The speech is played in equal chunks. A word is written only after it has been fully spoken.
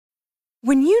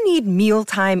When you need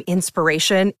mealtime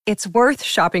inspiration, it's worth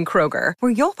shopping Kroger,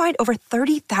 where you'll find over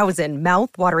 30,000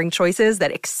 mouth-watering choices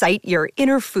that excite your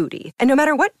inner foodie. And no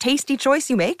matter what tasty choice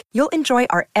you make, you'll enjoy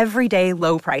our everyday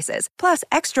low prices, plus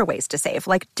extra ways to save,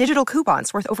 like digital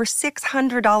coupons worth over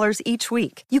 $600 each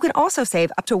week. You can also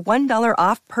save up to $1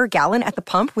 off per gallon at the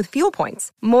pump with fuel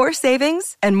points. More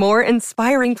savings and more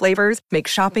inspiring flavors make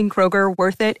shopping Kroger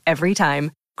worth it every time.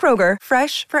 Kroger,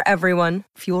 fresh for everyone.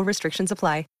 Fuel restrictions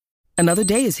apply. Another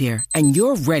day is here, and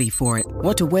you're ready for it.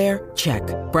 What to wear? Check.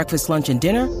 Breakfast, lunch, and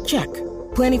dinner? Check.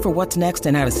 Planning for what's next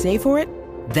and how to save for it?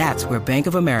 That's where Bank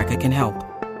of America can help.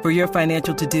 For your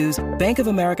financial to-dos, Bank of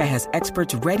America has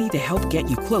experts ready to help get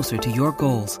you closer to your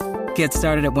goals. Get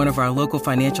started at one of our local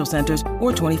financial centers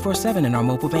or 24/7 in our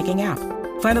mobile banking app.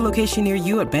 Find a location near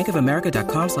you at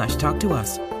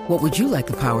bankofamerica.com/talktous. What would you like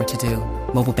the power to do?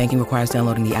 Mobile banking requires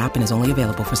downloading the app and is only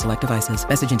available for select devices.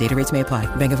 Message and data rates may apply.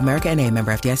 Bank of America N.A.,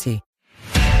 member FDIC.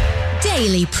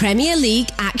 Daily Premier League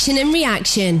action and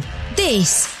reaction.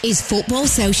 This is Football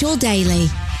Social Daily.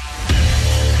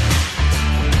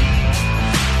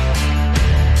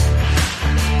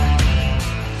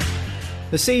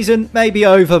 The season may be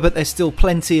over, but there's still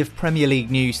plenty of Premier League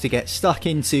news to get stuck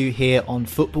into here on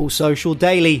Football Social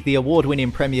Daily, the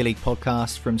award-winning Premier League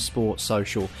podcast from Sports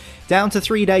Social. Down to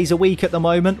 3 days a week at the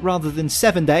moment, rather than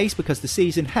 7 days, because the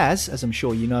season has, as I'm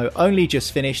sure you know, only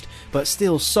just finished, but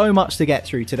still so much to get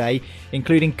through today,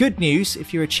 including good news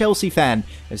if you're a Chelsea fan,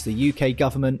 as the UK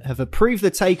government have approved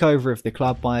the takeover of the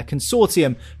club by a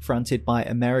consortium fronted by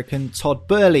American Todd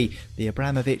Boehly. The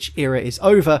Abramovich era is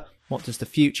over. What does the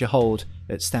future hold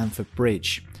at Stamford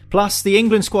Bridge? Plus, the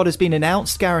England squad has been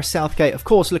announced. Gareth Southgate, of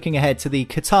course, looking ahead to the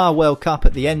Qatar World Cup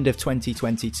at the end of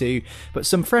 2022. But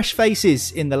some fresh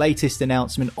faces in the latest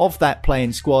announcement of that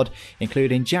playing squad,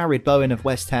 including Jared Bowen of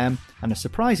West Ham and a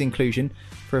surprise inclusion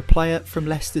for a player from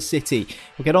Leicester City.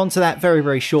 We'll get on to that very,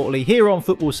 very shortly here on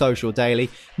Football Social Daily.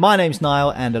 My name's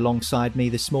Niall, and alongside me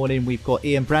this morning, we've got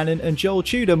Ian Brannan and Joel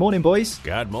Tudor. Morning, boys.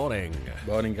 Good morning.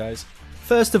 Morning, guys.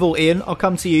 First of all, Ian, I'll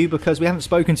come to you because we haven't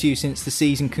spoken to you since the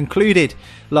season concluded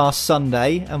last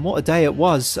Sunday, and what a day it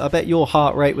was. I bet your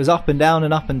heart rate was up and down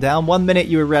and up and down. 1 minute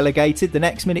you were relegated, the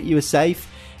next minute you were safe,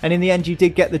 and in the end you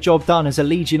did get the job done. As a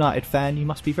Leeds United fan, you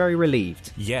must be very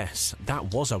relieved. Yes,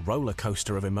 that was a roller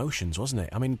coaster of emotions, wasn't it?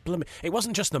 I mean, it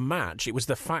wasn't just the match, it was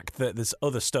the fact that there's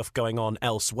other stuff going on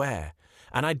elsewhere.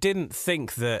 And I didn't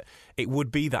think that it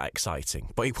would be that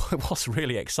exciting, but it was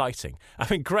really exciting. I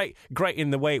mean, great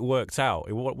in the way it worked out.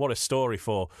 What a story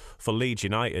for Leeds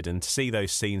United, and to see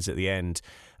those scenes at the end,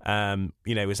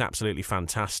 it was absolutely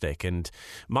fantastic. And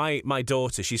my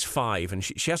daughter, she's 5, and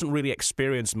she hasn't really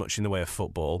experienced much in the way of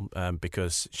football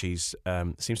because she's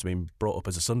seems to have been brought up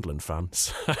as a Sunderland fan.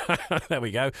 So, there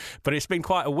we go. But it's been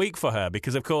quite a week for her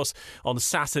because, of course, on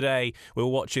Saturday we were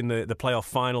watching the playoff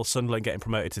final, Sunderland getting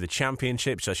promoted to the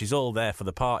Championship, so she's all there for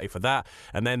the party for that.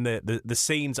 And then the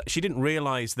scenes, she didn't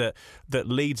realise that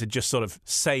Leeds had just sort of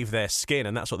saved their skin,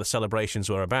 and that's what the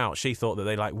celebrations were about. She thought that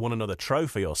they won another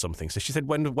trophy or something. So she said,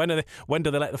 when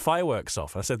do they let the fireworks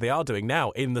off? I said, they are doing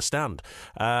now in the stand.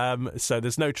 So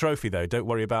there's no trophy though, don't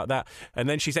worry about that. And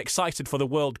then she's excited for the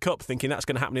World Cup, thinking that's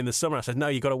going to happen in the summer. I said, no,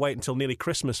 you've got to wait until nearly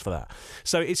Christmas for that.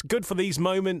 So it's good for these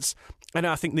moments, and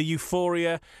I think the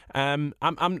euphoria. I'm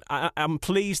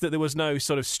pleased that there was no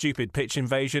sort of stupid pitch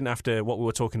invasion after what we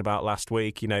were talking about last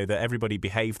week. That everybody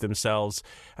behaved themselves,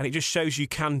 and it just shows you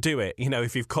can do it.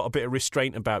 If you've got a bit of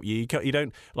restraint about you, you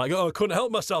don't I couldn't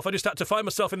help myself. I just had to find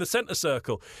myself in the centre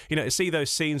circle. To see those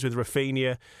scenes with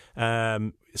Rafinha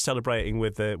celebrating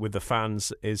with the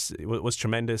fans was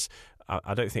tremendous.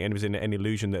 I don't think anyone's in any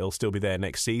illusion that he'll still be there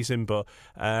next season, but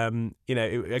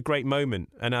a great moment.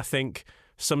 And I think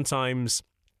sometimes,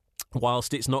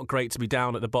 whilst it's not great to be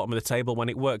down at the bottom of the table, when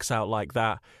it works out like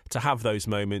that, to have those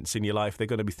moments in your life, they're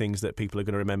going to be things that people are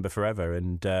going to remember forever.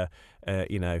 And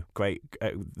great.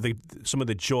 Some of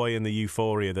the joy and the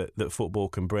euphoria that football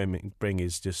can bring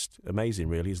is just amazing,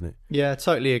 really, isn't it? Yeah,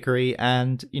 totally agree.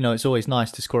 And it's always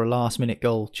nice to score a last-minute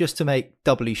goal just to make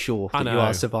doubly sure that you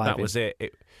are surviving. That was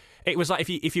it. It was like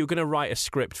if you were going to write a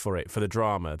script for the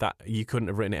drama, that you couldn't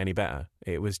have written it any better.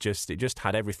 It just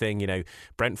had everything.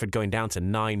 Brentford going down to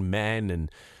 9 men,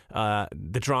 and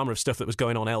the drama of stuff that was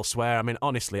going on elsewhere. I mean,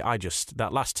 honestly, that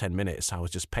last 10 minutes, I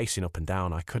was just pacing up and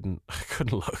down. I couldn't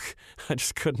look. I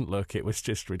just couldn't look. It was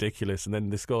just ridiculous. And then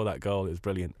they score that goal. It was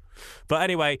brilliant. But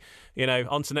anyway,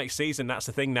 on to next season. That's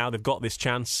the thing now. They've got this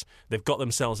chance. They've got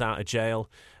themselves out of jail.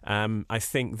 I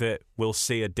think that we'll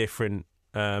see a different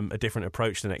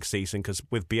approach the next season, because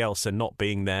with Bielsa not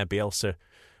being there, Bielsa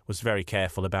was very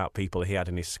careful about people he had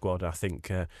in his squad. I think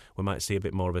we might see a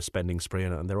bit more of a spending spree,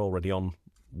 and they're already on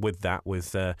with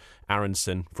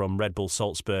Aronson from Red Bull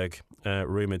Salzburg,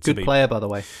 rumoured to be... Good player, by the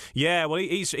way. Yeah, well,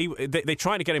 they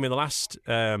tried to get him in the last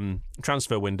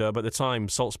transfer window, but at the time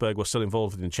Salzburg was still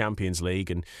involved in the Champions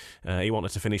League, and he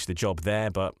wanted to finish the job there,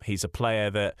 but he's a player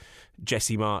that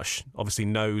Jesse Marsch obviously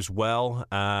knows well.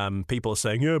 People are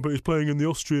saying, yeah, but he's playing in the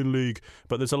Austrian League.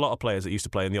 But there's a lot of players that used to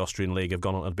play in the Austrian League have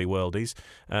gone on to be worldies.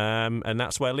 And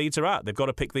that's where Leeds are at. They've got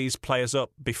to pick these players up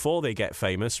before they get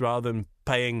famous, rather than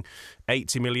paying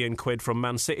 80 million quid from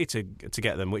Man City to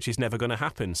get them, which is never going to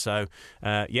happen. So,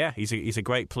 he's a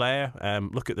great player.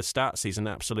 Look at the stats. He's an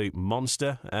absolute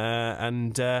monster.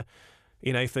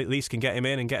 If at least can get him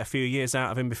in and get a few years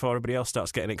out of him before everybody else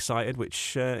starts getting excited,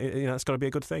 which, that's got to be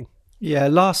a good thing. Yeah,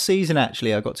 last season,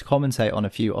 actually, I got to commentate on a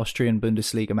few Austrian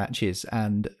Bundesliga matches,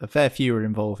 and a fair few were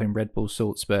involving Red Bull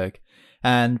Salzburg.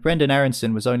 And Brendan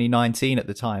Aronson was only 19 at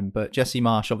the time, but Jesse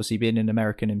Marsch, obviously being an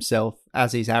American himself,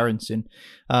 as is Aronson,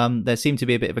 there seemed to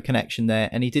be a bit of a connection there,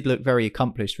 and he did look very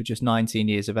accomplished for just 19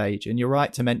 years of age. And you're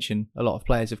right to mention a lot of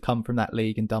players have come from that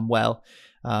league and done well,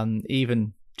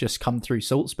 even just come through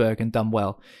Salzburg and done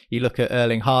well. You look at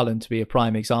Erling Haaland to be a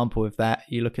prime example of that.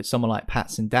 You look at someone like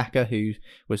Patson Daka, who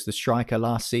was the striker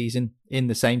last season in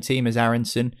the same team as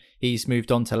Aronson. He's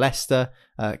moved on to Leicester.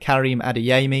 Karim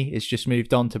Adeyemi has just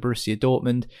moved on to Borussia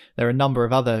Dortmund. There are a number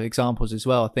of other examples as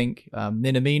well. I think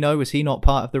Minamino, was he not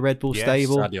part of the Red Bull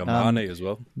stable? Sadio Mane as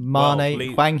well.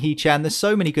 Hwang Hee-chan. There's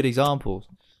so many good examples.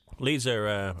 Leeds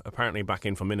are apparently back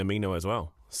in for Minamino as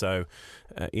well. So,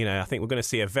 I think we're going to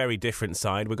see a very different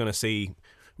side. We're going to see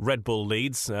Red Bull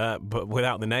Leeds, but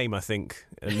without the name, I think,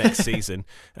 next season.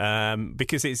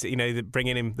 Because it's,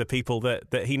 bringing in the people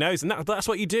that he knows. And that's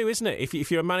what you do, isn't it?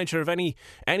 If you're a manager of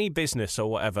any business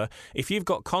or whatever, if you've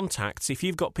got contacts, if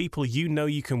you've got people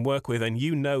you can work with and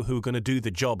who are going to do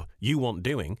the job you want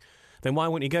doing, then why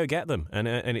wouldn't you go get them? And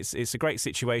it's a great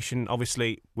situation.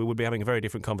 Obviously, we would be having a very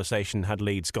different conversation had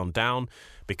Leeds gone down,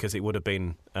 because it would have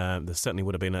been there certainly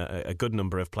would have been a good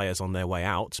number of players on their way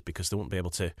out, because they wouldn't be able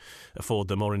to afford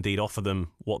them or indeed offer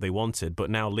them what they wanted.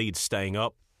 But now Leeds staying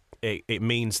up, it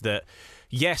means that,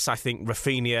 yes, I think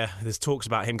Rafinha, there's talks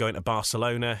about him going to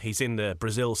Barcelona. He's in the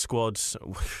Brazil squad.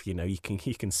 You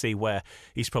can see where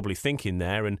he's probably thinking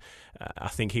there, and I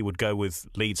think he would go with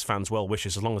Leeds fans' well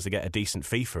wishes as long as they get a decent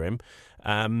fee for him.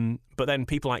 But then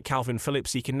people like Calvin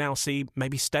Phillips, you can now see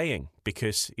maybe staying,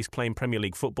 because he's playing Premier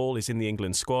League football, he's in the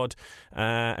England squad,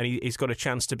 and he's got a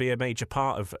chance to be a major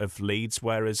part of Leeds,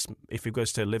 whereas if he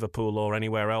goes to Liverpool or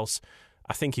anywhere else,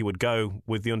 I think he would go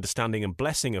with the understanding and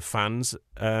blessing of fans,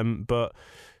 but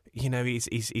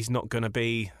he's not going to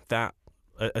be that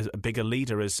a bigger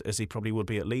leader as he probably would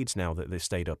be at Leeds now that they've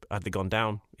stayed up. Had they gone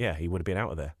down, he would have been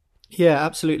out of there. Yeah,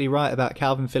 absolutely right about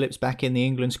Calvin Phillips back in the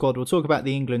England squad. We'll talk about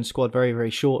the England squad very, very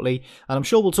shortly. And I'm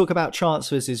sure we'll talk about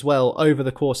transfers as well over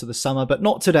the course of the summer, but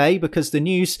not today, because the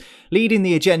news leading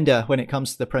the agenda when it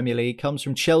comes to the Premier League comes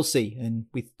from Chelsea. And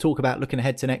we talk about looking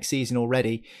ahead to next season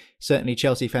already. Certainly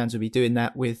Chelsea fans will be doing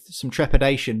that with some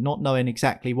trepidation, not knowing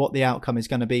exactly what the outcome is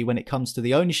going to be when it comes to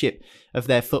the ownership of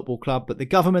their football club. But the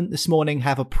government this morning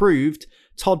have approved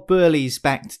Todd Boehly's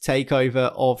backed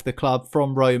takeover of the club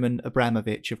from Roman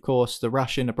Abramovich. Of course, the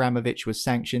Russian Abramovich was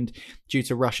sanctioned due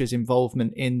to Russia's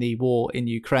involvement in the war in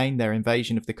Ukraine, their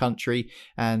invasion of the country,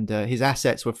 and his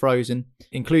assets were frozen,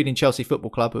 including Chelsea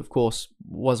Football Club, of course,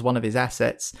 was one of his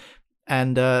assets.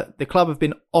 And the club have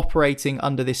been operating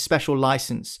under this special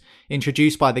license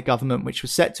introduced by the government, which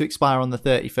was set to expire on the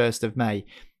 31st of May.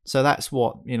 So that's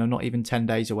not even 10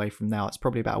 days away from now. It's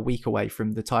probably about a week away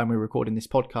from the time we're recording this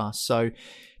podcast. So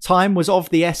time was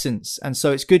of the essence. And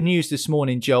so it's good news this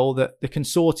morning, Joel, that the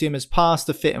consortium has passed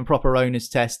the fit and proper owners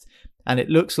test. And it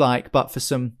looks like, but for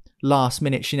some last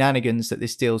minute shenanigans, that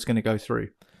this deal is going to go through.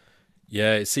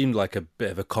 Yeah, it seemed like a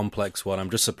bit of a complex one. I'm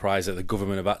just surprised that the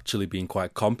government have actually been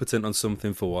quite competent on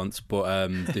something for once, but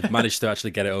they've managed to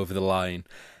actually get it over the line.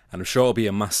 And I'm sure it'll be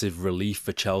a massive relief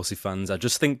for Chelsea fans. I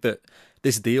just think that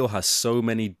this deal has so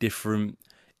many different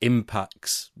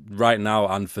impacts right now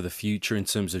and for the future in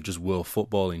terms of just world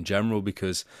football in general,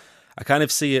 because I kind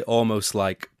of see it almost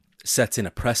like setting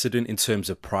a precedent in terms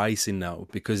of pricing now,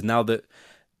 because now that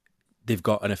they've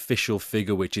got an official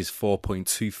figure which is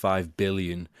 4.25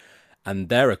 billion, and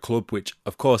they're a club which,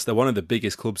 of course, they're one of the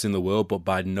biggest clubs in the world, but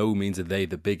by no means are they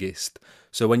the biggest.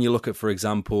 So when you look at, for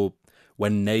example,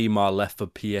 when Neymar left for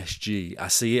PSG, I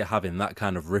see it having that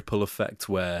kind of ripple effect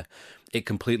where it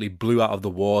completely blew out of the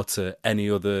water any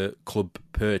other club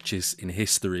purchase in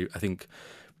history. I think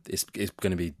it's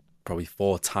going to be probably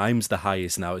 4 times the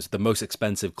highest now. It's the most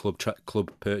expensive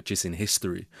club purchase in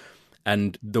history.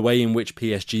 And the way in which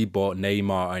PSG bought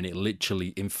Neymar and it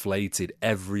literally inflated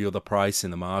every other price in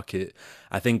the market.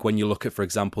 I think when you look at, for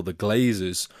example, the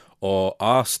Glazers or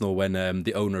Arsenal, when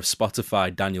the owner of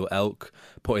Spotify, Daniel Elk,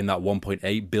 put in that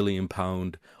 £1.8 billion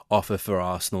offer for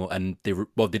Arsenal, and they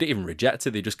didn't even reject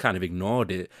it, they just kind of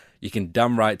ignored it. You can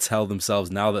damn right tell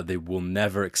themselves now that they will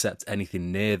never accept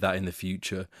anything near that in the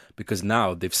future, because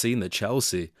now they've seen that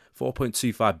Chelsea,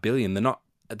 4.25 billion, they're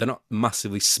not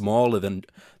massively smaller than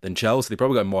Chelsea. They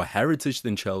probably got more heritage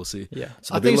than Chelsea. Yeah,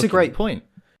 so I think it's a great point.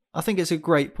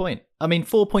 I mean,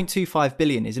 4.25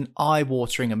 billion is an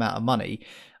eye-watering amount of money.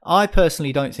 I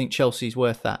personally don't think Chelsea's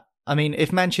worth that. I mean,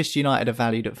 if Manchester United are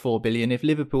valued at 4 billion, if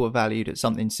Liverpool are valued at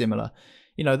something similar,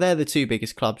 they're the two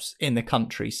biggest clubs in the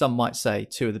country. Some might say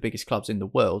two of the biggest clubs in the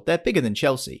world. They're bigger than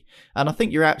Chelsea. And I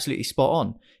think you're absolutely spot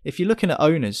on. If you're looking at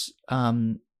owners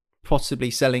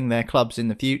possibly selling their clubs in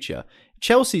the future,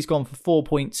 Chelsea's gone for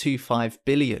 4.25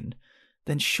 billion,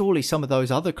 then surely some of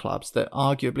those other clubs that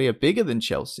arguably are bigger than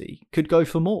Chelsea could go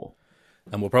for more.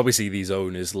 And we'll probably see these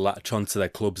owners latch onto their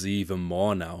clubs even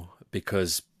more now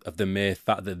because of the mere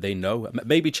fact that they know.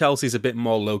 Maybe Chelsea's a bit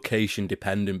more location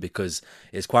dependent because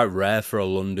it's quite rare for a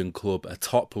London club, a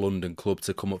top London club,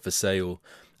 to come up for sale.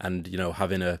 And,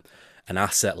 having an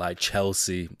asset like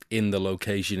Chelsea in the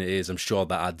location it is, I'm sure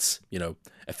that adds,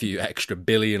 a few extra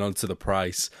billion onto the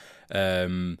price.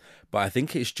 But I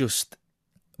think it's just...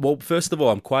 Well, first of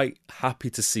all, I'm quite happy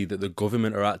to see that the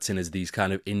government are acting as these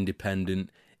kind of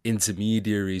independent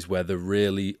intermediaries where they're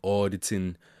really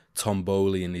auditing Todd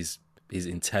Boehly and his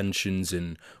intentions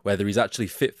and whether he's actually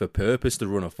fit for purpose to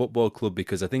run a football club,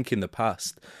 because I think in the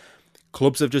past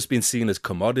clubs have just been seen as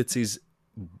commodities,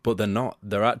 but they're not.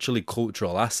 They're actually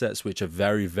cultural assets which are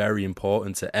very, very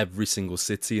important to every single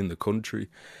city in the country.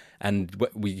 And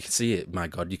we see it, my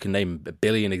God, you can name a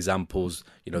billion examples.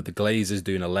 The Glazers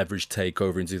doing a leveraged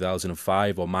takeover in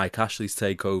 2005 or Mike Ashley's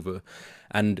takeover.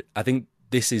 And I think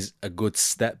this is a good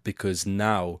step because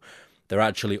now they're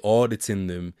actually auditing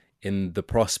them in the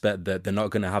prospect that they're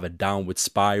not going to have a downward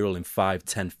spiral in 5,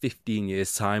 10, 15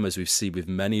 years' time, as we've seen with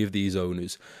many of these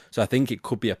owners. So I think it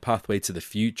could be a pathway to the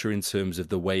future in terms of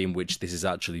the way in which this is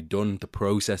actually done, the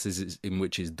processes in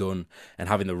which it's done, and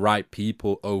having the right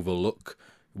people overlook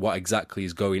what exactly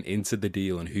is going into the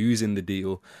deal and who's in the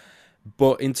deal.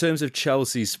 But in terms of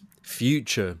Chelsea's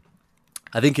future,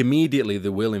 I think immediately they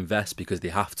will invest because they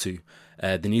have to.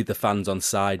 They need the fans on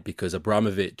side because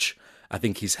Abramovich, I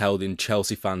think he's held in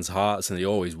Chelsea fans' hearts, and he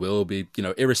always will be,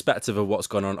 irrespective of what's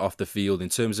gone on off the field. In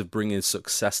terms of bringing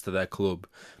success to their club,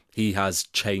 he has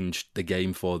changed the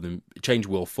game for them, changed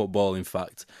world football, in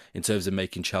fact, in terms of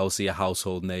making Chelsea a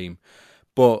household name.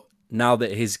 But now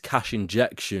that his cash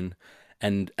injection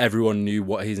and everyone knew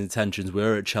what his intentions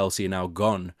were at Chelsea are now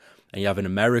gone, and you have an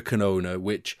American owner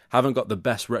which haven't got the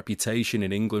best reputation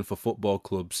in England for football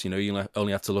clubs. You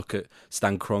only have to look at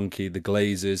Stan Kroenke, the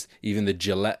Glazers, even the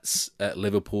Gillettes at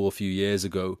Liverpool a few years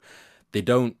ago. They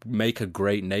don't make a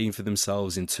great name for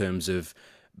themselves in terms of,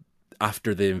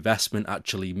 after the investment,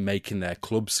 actually making their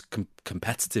clubs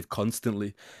competitive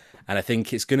constantly. And I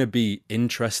think it's going to be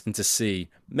interesting to see,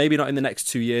 maybe not in the next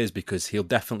 2 years because he'll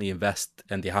definitely invest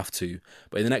and they have to,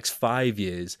 but in the next 5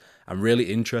 years, I'm really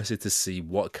interested to see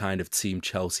what kind of team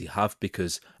Chelsea have,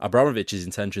 because Abramovich's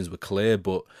intentions were clear,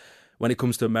 but when it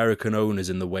comes to American owners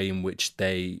and the way in which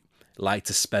they like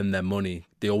to spend their money,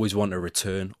 they always want a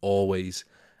return, always.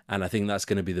 And I think that's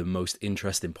going to be the most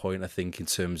interesting point, I think, in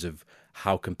terms of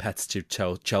how competitive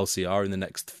Chelsea are in the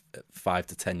next 5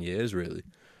 to 10 years, really.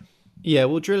 Yeah,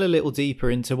 we'll drill a little deeper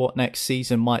into what next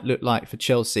season might look like for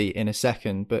Chelsea in a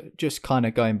second, but just kind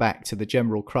of going back to the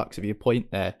general crux of your point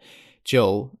there,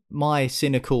 Joel, my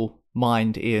cynical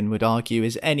mind, Ian, would argue,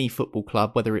 is any football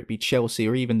club, whether it be Chelsea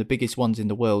or even the biggest ones in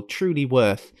the world, truly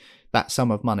worth that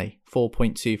sum of money,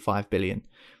 4.25 billion.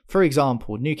 For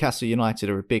example, Newcastle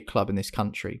United are a big club in this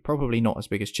country, probably not as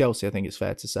big as Chelsea, I think it's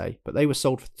fair to say, but they were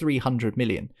sold for 300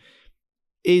 million.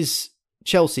 Is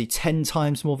Chelsea 10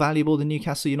 times more valuable than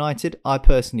Newcastle United? I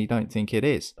personally don't think it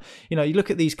is. You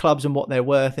look at these clubs and what they're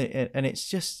worth, and it's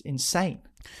just insane.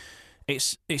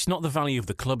 It's not the value of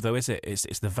the club, though, is it?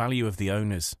 It's the value of the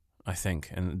owners, I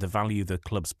think, and the value the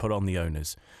clubs put on the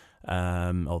owners.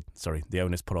 The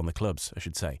owners put on the clubs, I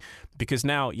should say. Because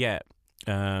now,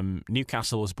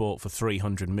 Newcastle was bought for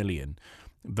 300 million,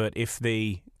 but if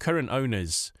the current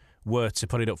owners were to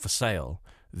put it up for sale,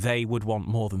 they would want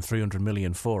more than 300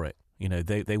 million for it.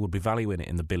 They would be valuing it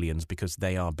in the billions because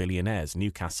they are billionaires.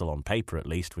 Newcastle, on paper at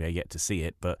least, we are yet to see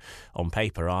it, but on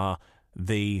paper are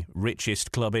the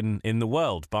richest club in the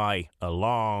world by a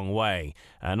long way.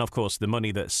 And of course, the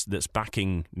money that's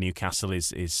backing Newcastle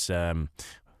is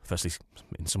firstly,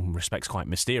 in some respects, quite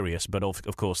mysterious, but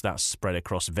of course that's spread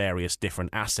across various different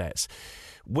assets.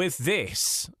 With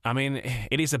this, I mean,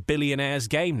 it is a billionaire's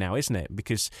game now, isn't it?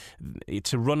 Because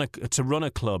to run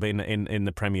a club in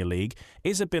the Premier League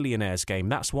is a billionaire's game.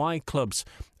 That's why clubs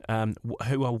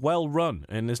who are well run,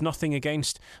 and there's nothing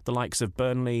against the likes of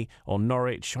Burnley or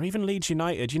Norwich or even Leeds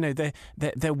United. You know,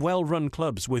 they're well run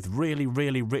clubs with really,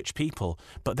 really rich people,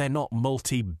 but they're not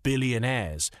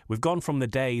multi-billionaires. We've gone from the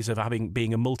days of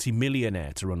being a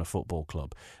multi-millionaire to run a football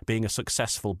club, being a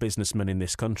successful businessman in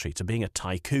this country, to being a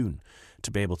tycoon to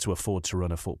be able to afford to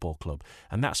run a football club.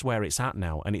 And that's where it's at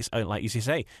now. And it's, like you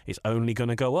say, it's only going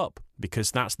to go up, because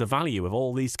that's the value of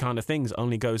all these kind of things,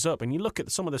 only goes up. And you look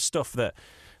at some of the stuff that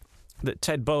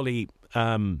Todd Boehly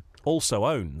also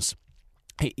owns.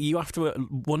 You have to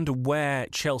wonder where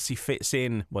Chelsea fits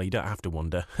in. Well, you don't have to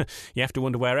wonder. You have to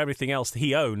wonder where everything else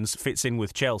he owns fits in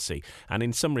with Chelsea. And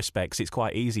in some respects, it's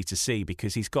quite easy to see,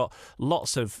 because he's got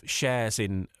lots of shares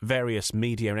in various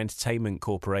media and entertainment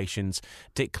corporations,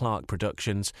 Dick Clark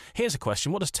Productions. Here's a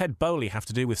question. What does Todd Boehly have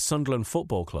to do with Sunderland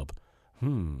Football Club?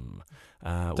 Don't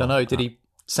know. Did he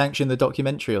sanction the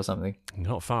documentary or something?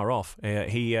 Not far off.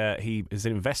 He is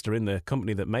an investor in the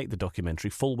company that made the documentary,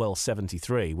 Fulwell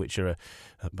 73, which are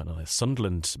a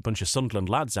bunch of Sunderland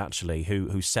lads actually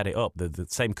who set it up. The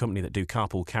same company that do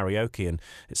Carpool Karaoke, and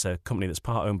it's a company that's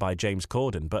part owned by James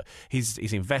Corden. But he's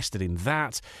invested in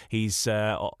that. He's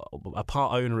a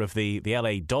part owner of the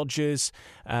LA Dodgers.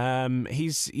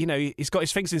 He's got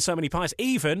his fingers in so many pies.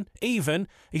 Even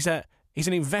he's an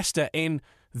investor in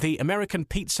the American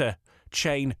pizza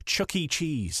chain Chuck E.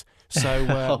 Cheese.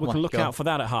 So we can look out for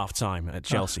that at half-time at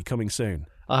Chelsea, coming soon.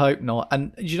 I hope not.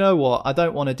 And you know what? I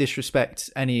don't want to disrespect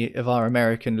any of our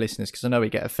American listeners, because I know we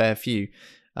get a fair few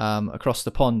across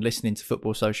the pond listening to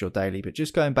Football Social Daily. But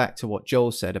just going back to what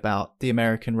Joel said about the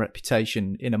American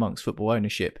reputation in amongst football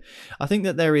ownership, I think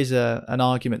that there is an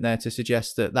argument there to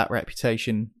suggest that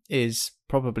reputation is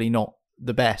probably not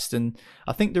the best. And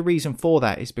I think the reason for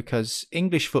that is because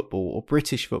English football, or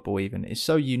British football even, is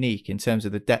so unique in terms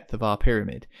of the depth of our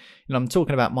pyramid. And I'm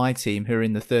talking about my team, who are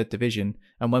in the 3rd division,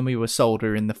 and when we were sold, we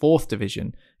were in the 4th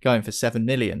division, going for 7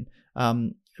 million.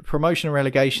 Promotion and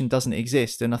relegation doesn't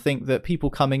exist. And I think that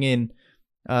people coming in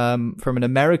from an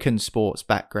American sports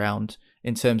background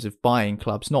in terms of buying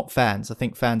clubs, not fans, I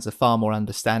think fans are far more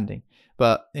understanding.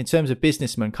 But in terms of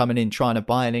businessmen coming in trying to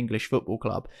buy an English football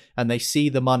club, and they see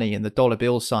the money and the dollar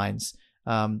bill signs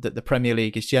that the Premier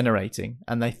League is generating,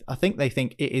 and I think they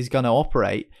think it is going to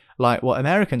operate like what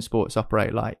American sports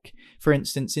operate like. For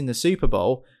instance, in the Super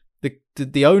Bowl,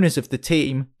 the owners of the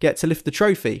team get to lift the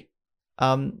trophy.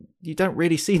 You don't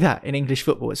really see that in English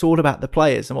football. It's all about the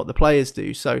players and what the players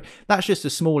do. So that's just a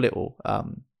small little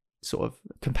sort of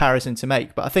comparison to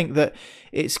make. But I think that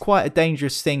it's quite a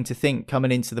dangerous thing to think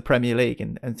coming into the Premier League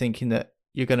and thinking that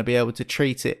you're going to be able to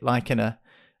treat it like an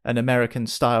American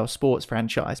style sports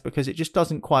franchise, because it just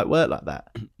doesn't quite work like that.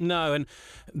 No, and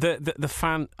the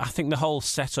fan, I think the whole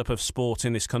setup of sport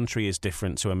in this country is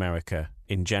different to America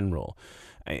in general.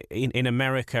 In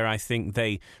America, I think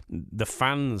the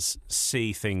fans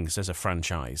see things as a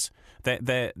franchise.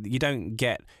 You don't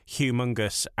get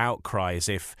humongous outcries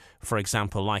if, for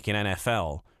example, like in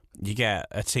NFL, you get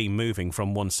a team moving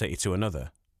from one city to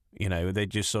another. You know, they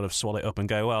just sort of swallow it up and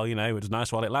go, well, you know, it was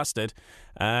nice while it lasted.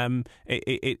 Obviously,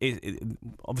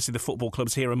 the football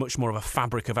clubs here are much more of a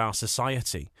fabric of our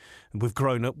society. We've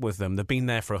grown up with them. They've been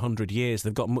there for 100 years.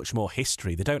 They've got much more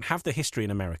history. They don't have the history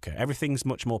in America. Everything's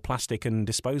much more plastic and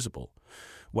disposable.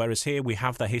 Whereas here we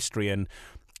have the history, and,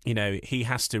 you know, he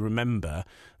has to remember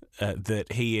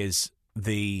that he is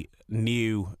the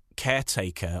new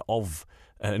caretaker of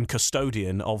and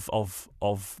custodian of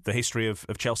the history of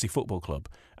Chelsea Football Club,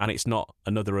 and it's not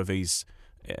another of his.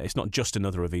 It's not just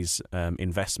another of his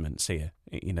investments here.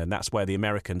 You know, and that's where the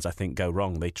Americans, I think, go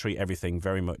wrong. They treat everything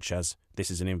very much as this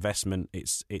is an investment.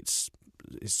 It's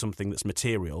something that's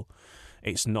material.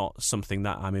 It's not something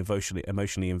that I'm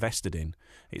emotionally invested in.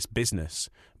 It's business.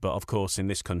 But of course, in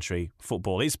this country,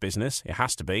 football is business. It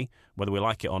has to be, whether we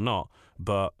like it or not.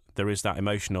 But there is that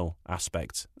emotional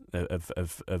aspect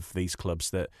of these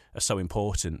clubs that are so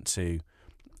important to,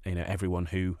 you know, everyone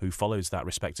who follows that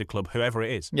respective club, whoever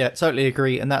it is. Yeah, totally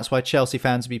agree. And that's why Chelsea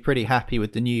fans would be pretty happy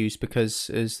with the news, because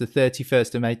as the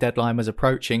 31st of May deadline was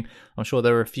approaching, I'm sure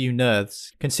there were a few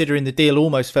nerves, considering the deal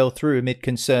almost fell through amid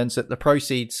concerns that the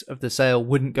proceeds of the sale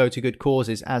wouldn't go to good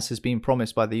causes, as has been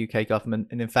promised by the UK government.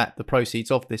 And in fact, the proceeds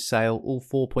of this sale, all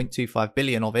 4.25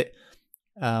 billion of it,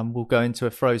 will go into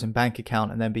a frozen bank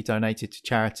account and then be donated to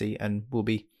charity, and will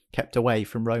be kept away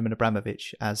from Roman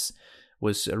Abramovich, as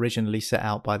was originally set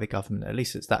out by the government. At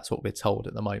least that's what we're told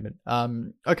at the moment.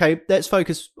 Okay, let's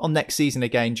focus on next season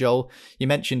again, Joel. You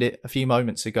mentioned it a few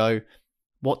moments ago.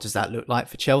 What does that look like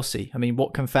for Chelsea? I mean,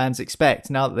 what can fans expect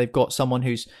now that they've got someone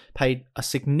who's paid a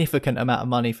significant amount of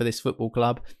money for this football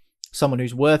club, someone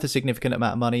who's worth a significant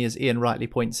amount of money, as Ian rightly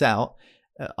points out?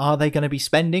 Are they going to be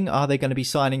spending? Are they going to be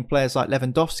signing players like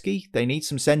Lewandowski? They need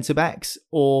some centre-backs,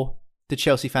 or do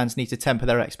Chelsea fans need to temper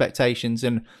their expectations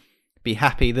and be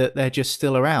happy that they're just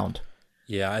still around?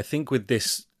 Yeah, I think with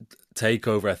this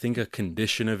takeover, I think a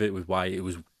condition of it with why it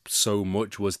was so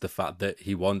much was the fact that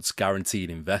he wants guaranteed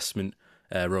investment.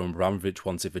 Roman Abramovich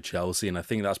wants it for Chelsea, and I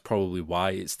think that's probably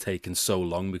why it's taken so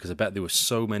long, because I bet there were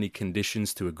so many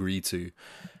conditions to agree to.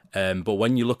 But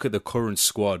when you look at the current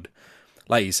squad,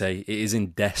 like you say, it is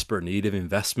in desperate need of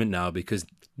investment now, because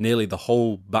nearly the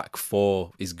whole back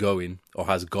four is going, or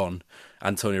has gone.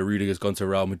 Antonio Rudiger's gone to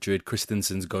Real Madrid,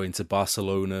 Christensen's going to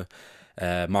Barcelona,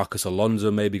 Marcos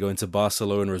Alonso may be going to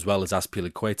Barcelona, as well as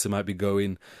Azpilicueta might be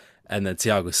going. And then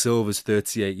Thiago Silva's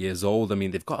 38 years old. I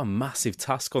mean, they've got a massive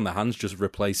task on their hands just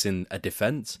replacing a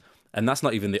defence. And that's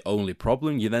not even the only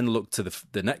problem. You then look to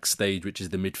the next stage, which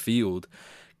is the midfield.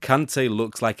 Kante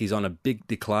looks like he's on a big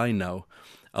decline now,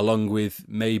 along with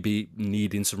maybe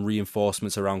needing some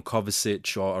reinforcements around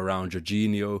Kovacic or around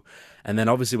Jorginho. And then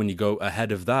obviously when you go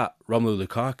ahead of that, Romelu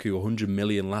Lukaku, 100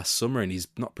 million last summer, and he's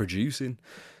not producing.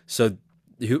 So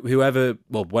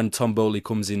when Todd Boehly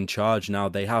comes in charge now,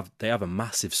 they have a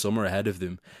massive summer ahead of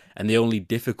them. And the only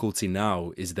difficulty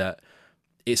now is that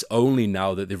it's only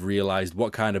now that they've realised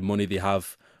what kind of money they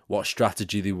have, what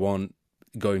strategy they want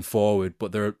going forward.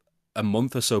 But they're a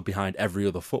month or so behind every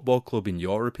other football club in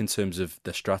Europe in terms of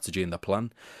their strategy and their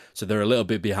plan. So they're a little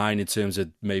bit behind in terms of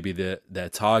maybe their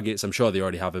targets. I'm sure they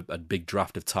already have a big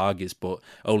draft of targets, but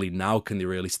only now can they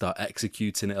really start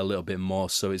executing it a little bit more.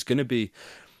 So I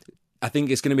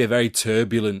think it's going to be a very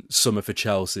turbulent summer for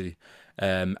Chelsea.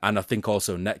 And I think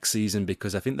also next season,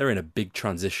 because I think they're in a big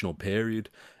transitional period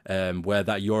where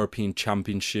that European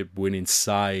Championship winning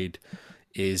side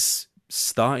is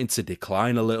starting to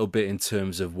decline a little bit in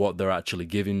terms of what they're actually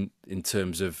giving, in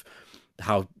terms of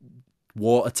how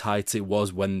watertight it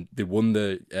was when they won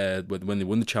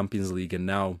the Champions League, and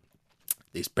now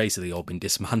it's basically all been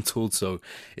dismantled. So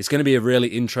it's going to be a really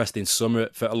interesting summer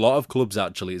for a lot of clubs,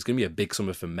 actually. It's going to be a big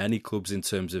summer for many clubs in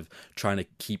terms of trying to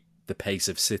keep the pace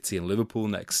of City and Liverpool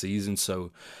next season.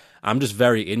 So I'm just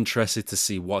very interested to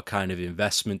see what kind of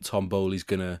investment Todd Boehly's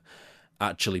going to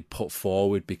actually put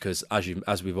forward, because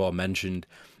as we've all mentioned,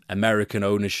 American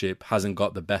ownership hasn't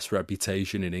got the best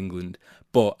reputation in England.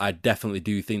 But I definitely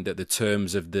do think that the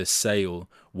terms of the sale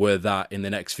were that in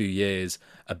the next few years,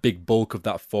 a big bulk of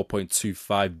that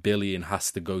 4.25 billion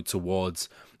has to go towards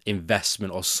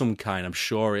investment or some kind. I'm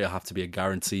sure it'll have to be a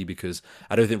guarantee, because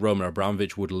I don't think Roman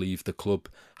Abramovich would leave the club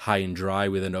high and dry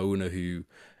with an owner who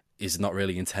is not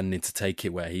really intending to take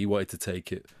it where he wanted to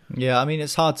take it. Yeah, I mean,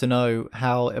 it's hard to know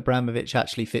how Abramovich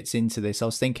actually fits into this. I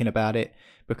was thinking about it,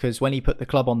 because when he put the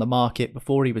club on the market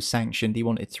before he was sanctioned, he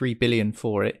wanted 3 billion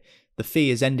for it. The fee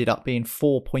has ended up being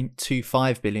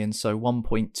 4.25 billion, so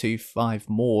 1.25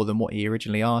 more than what he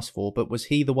originally asked for. But was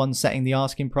he the one setting the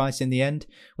asking price in the end?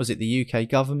 Was it the UK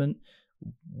government?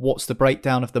 What's the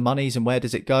breakdown of the monies and where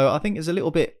does it go? I think there's a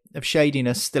little bit of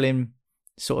shadiness still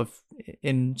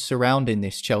in surrounding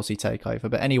this Chelsea takeover.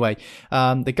 But anyway,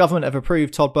 the government have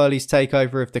approved Todd Boehly's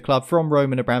takeover of the club from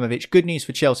Roman Abramovich. Good news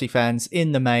for Chelsea fans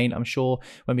in the main. I'm sure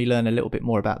when we learn a little bit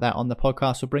more about that on the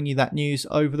podcast, we'll bring you that news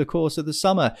over the course of the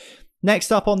summer.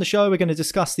 Next up on the show, we're going to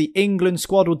discuss the England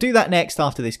squad. We'll do that next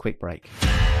after this quick break.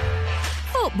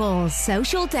 Football's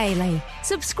Social Daily.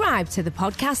 Subscribe to the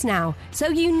podcast now so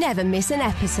you never miss an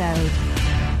episode.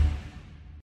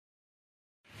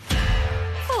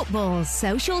 Football's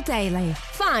Social Daily.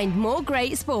 Find more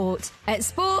great sport at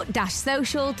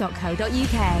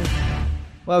sport-social.co.uk.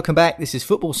 Welcome back. This is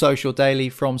Football Social Daily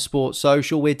from Sports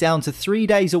Social. We're down to 3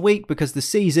 days a week because the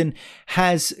season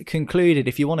has concluded.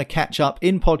 If you want to catch up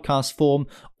in podcast form,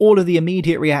 all of the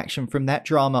immediate reaction from that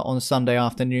drama on Sunday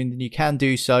afternoon, then you can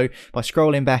do so by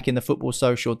scrolling back in the Football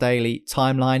Social Daily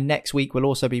timeline. Next week, we'll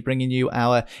also be bringing you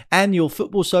our annual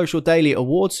Football Social Daily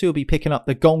Awards. So you'll be picking up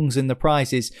the gongs and the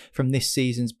prizes from this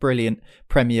season's brilliant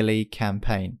Premier League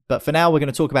campaign. But for now, we're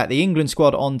going to talk about the England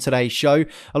squad on today's show.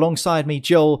 Alongside me,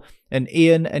 Joel and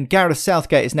Ian, and Gareth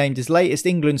Southgate is named his latest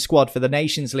England squad for the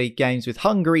Nations League games with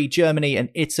Hungary, Germany and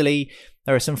Italy.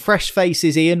 There are some fresh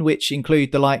faces, Ian, which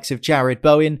include the likes of Jared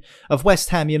Bowen, of West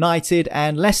Ham United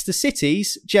and Leicester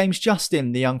City's James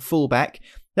Justin, the young fullback.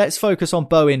 Let's focus on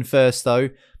Bowen first, though.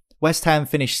 West Ham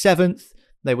finished 7th.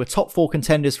 They were top 4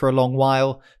 contenders for a long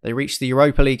while. They reached the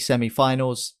Europa League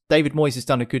semi-finals. David Moyes has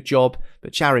done a good job,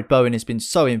 but Jared Bowen has been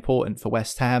so important for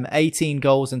West Ham. 18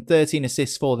 goals and 13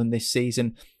 assists for them this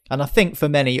season. And I think for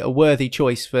many, a worthy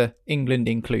choice for England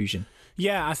inclusion.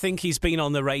 Yeah, I think he's been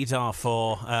on the radar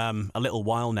for a little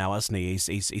while now, hasn't he?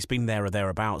 He's been there or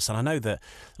thereabouts. And I know that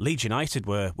Leeds United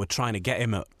were trying to get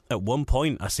him at one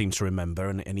point, I seem to remember,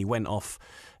 and he went off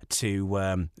to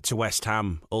West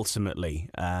Ham ultimately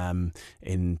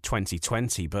in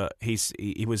 2020. But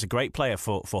he was a great player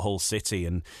for Hull City,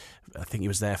 and I think he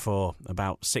was there for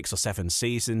about 6 or 7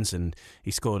 seasons, and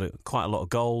he scored quite a lot of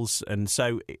goals. And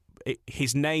so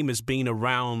his name has been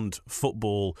around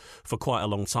football for quite a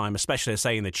long time, especially,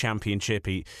 say, in the Championship.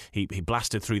 He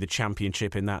blasted through the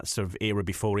Championship in that sort of era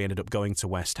before he ended up going to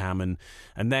West Ham.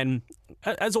 And then,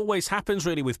 as always happens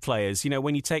really with players,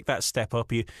 when you take that step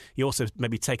up, you also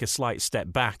maybe take a slight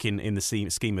step back in the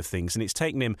scheme of things. And it's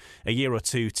taken him a year or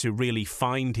two to really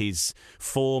find his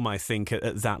form, I think,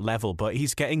 at that level. But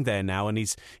he's getting there now, and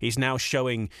he's now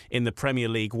showing in the Premier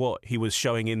League what he was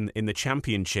showing in the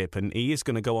Championship. And he is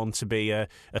going to go on to be a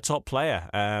top player.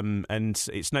 And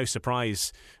it's no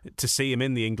surprise to see him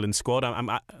in the England squad.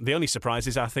 The only surprise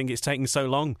is I think it's taken so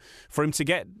long for him to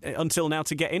get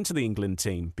into the England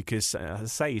team, because as I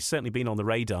say, he's certainly been on the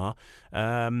radar.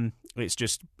 It's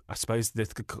just, I suppose,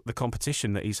 the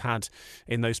competition that he's had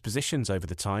in those positions over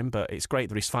the time. But it's great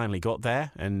that he's finally got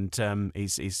there, and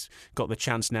he's got the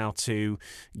chance now to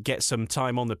get some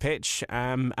time on the pitch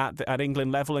at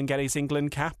England level and get his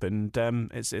England cap. And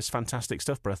it's fantastic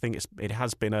stuff. But I think it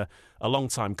has been a long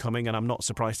time coming, and I'm not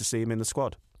surprised to see him in the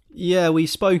squad. Yeah, we've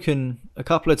spoken a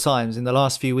couple of times in the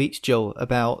last few weeks, Joel,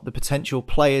 about the potential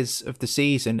players of the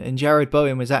season, and Jared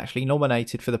Bowen was actually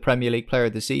nominated for the Premier League Player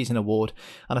of the Season award.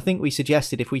 And I think we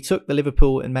suggested if we took the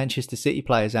Liverpool and Manchester City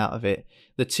players out of it,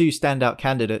 the 2 standout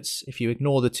candidates, if you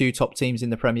ignore the 2 top teams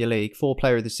in the Premier League, for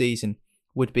Player of the Season,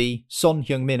 would be Son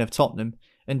Heung-min of Tottenham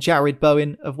and Jared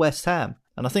Bowen of West Ham.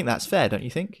 And I think that's fair, don't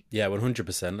you think? Yeah,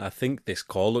 100%. I think this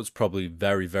call-up's probably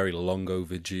very, very long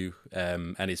overdue,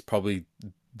 and it's probably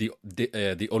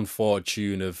the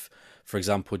unfortune of, for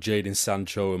example, Jadon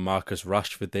Sancho and Marcus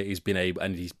Rashford, that he's been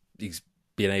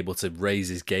able to raise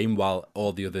his game, while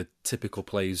all the other typical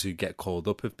players who get called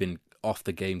up have been off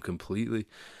the game completely.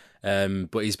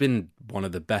 But he's been one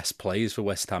of the best players for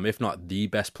West Ham, if not the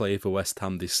best player for West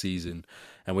Ham this season.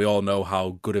 And we all know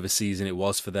how good of a season it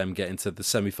was for them, getting to the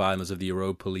semi-finals of the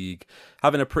Europa League,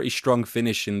 having a pretty strong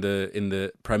finish in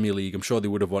the Premier League. I'm sure they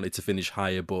would have wanted to finish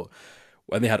higher, but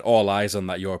when they had all eyes on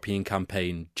that European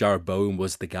campaign, Jared Bowen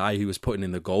was the guy who was putting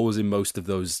in the goals in most of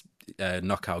those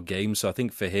knockout games. So I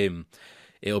think for him,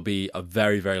 it'll be a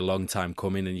very, very long time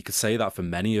coming. And you could say that for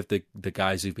many of the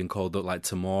guys who've been called up, like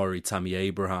Tomori, Tammy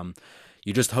Abraham.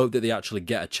 You just hope that they actually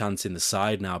get a chance in the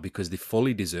side now, because they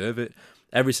fully deserve it.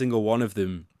 Every single one of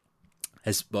them,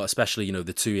 especially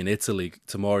the 2 in Italy,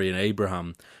 Tomori and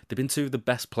Abraham, they've been 2 of the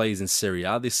best players in Serie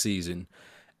A this season.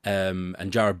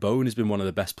 And Jared Bowen has been one of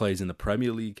the best players in the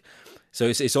Premier League. So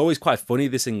it's always quite funny,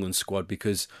 this England squad,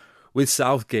 because with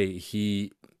Southgate,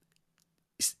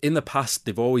 in the past,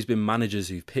 they've always been managers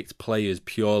who've picked players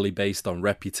purely based on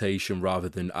reputation rather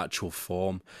than actual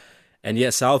form. And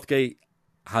yet Southgate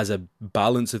has a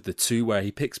balance of the two, where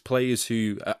he picks players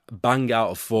who bang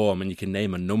out of form, and you can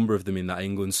name a number of them in that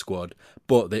England squad,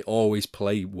 but they always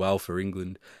play well for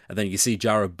England. And then you see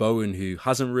Jared Bowen, who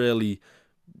hasn't really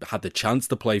had the chance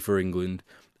to play for England,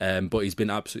 but he's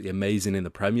been absolutely amazing in the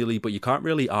Premier League. But you can't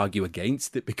really argue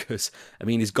against it, because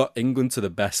he's got England to the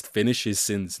best finishes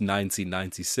since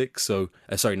 1966.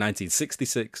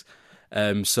 1966.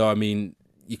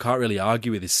 You can't really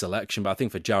argue with his selection. But I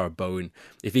think for Jared Bowen,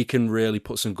 if he can really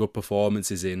put some good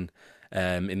performances in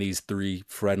these 3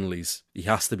 friendlies, he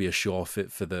has to be a sure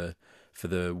fit for the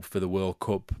World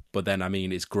Cup. But then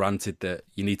it's granted that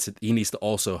he needs to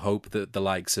also hope that the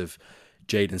likes of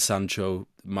Jadon Sancho,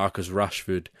 Marcus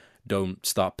Rashford don't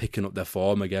start picking up their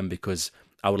form again, because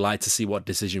I would like to see what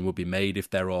decision would be made if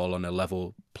they're all on a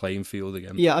level playing field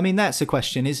again. Yeah, that's a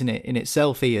question, isn't it, in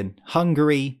itself, Ian?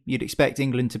 Hungary, you'd expect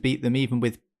England to beat them even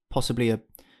with possibly a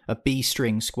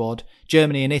B-string squad.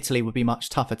 Germany and Italy would be much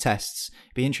tougher tests.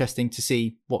 It'd be interesting to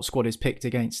see what squad is picked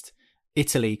against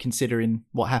Italy, considering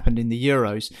what happened in the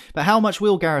Euros. But how much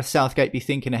will Gareth Southgate be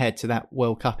thinking ahead to that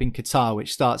World Cup in Qatar,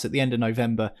 which starts at the end of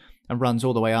November and runs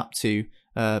all the way up to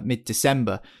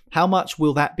mid-December? How much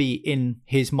will that be in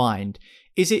his mind?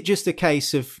 Is it just a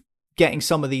case of getting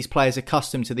some of these players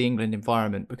accustomed to the England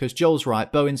environment? Because Joel's right,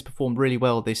 Bowen's performed really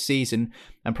well this season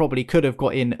and probably could have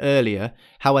got in earlier.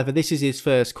 However, this is his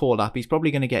first call-up. He's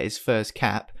probably going to get his first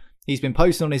cap. He's been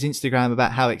posting on his Instagram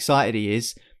about how excited he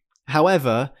is.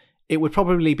 However, it would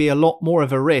probably be a lot more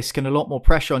of a risk and a lot more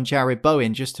pressure on Jared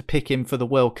Bowen just to pick him for the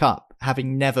World Cup,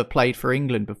 having never played for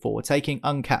England before. Taking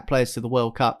uncapped players to the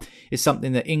World Cup is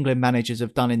something that England managers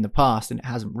have done in the past, and it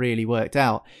hasn't really worked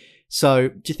out. So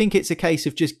do you think it's a case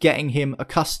of just getting him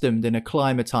accustomed and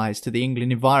acclimatized to the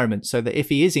England environment so that if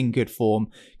he is in good form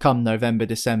come November,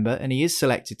 December, and he is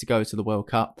selected to go to the World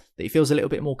Cup, that he feels a little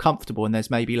bit more comfortable and there's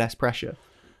maybe less pressure?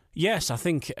 Yes, I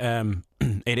think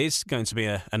it is going to be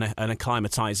an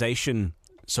acclimatisation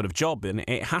sort of job, and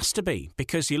it has to be,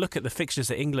 because you look at the fixtures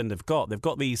that England have got. They've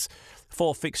got these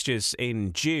 4 fixtures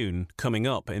in June coming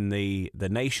up in the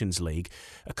Nations League,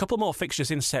 a couple more fixtures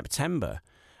in September,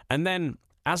 and then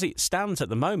as it stands at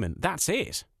the moment, that's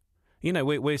it. You know,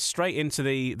 we're straight into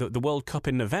the World Cup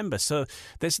in November, so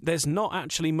there's not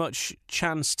actually much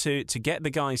chance to get the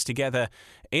guys together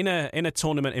in a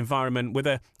tournament environment with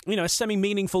a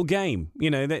semi-meaningful game. You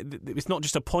know, it's not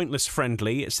just a pointless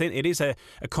friendly. It is a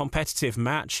competitive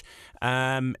match.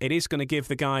 It is going to give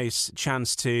the guys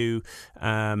chance to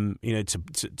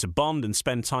to bond and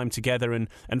spend time together, and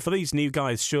for these new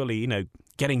guys, surely,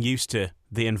 getting used to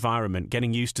the environment,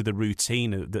 getting used to the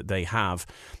routine that they have.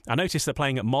 I noticed they're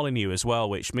playing at Molineux as well,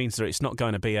 which means that it's not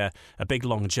going to be a big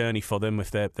long journey for them. If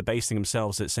they're basing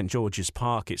themselves at St George's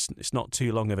Park, it's not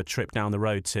too long of a trip down the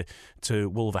road to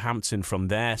Wolverhampton from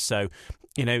there. So,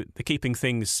 they're keeping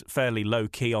things fairly low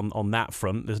key on that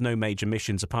front. There's no major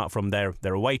missions apart from their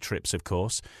away trips, of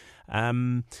course.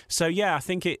 So yeah, I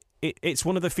think it's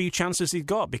one of the few chances he's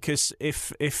got, because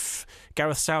if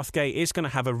Gareth Southgate is going to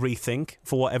have a rethink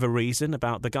for whatever reason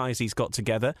about the guys he's got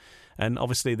together, and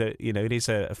obviously it is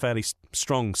a fairly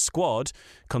strong squad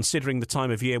considering the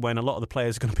time of year when a lot of the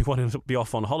players are going to be wanting to be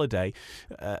off on holiday.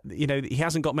 He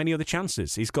hasn't got many other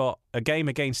chances. He's got a game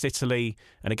against Italy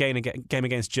and a game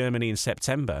against Germany in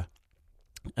September.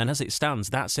 And as it stands,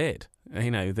 that's it.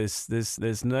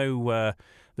 There's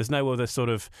no other sort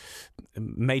of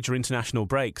major international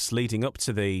breaks leading up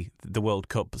to the World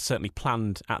Cup, certainly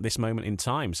planned at this moment in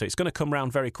time. So it's going to come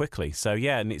round very quickly. So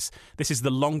yeah, and this is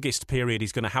the longest period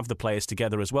he's going to have the players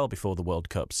together as well before the World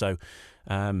Cup. So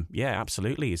yeah,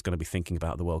 absolutely, he's going to be thinking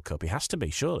about the World Cup. He has to be,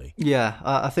 surely. Yeah,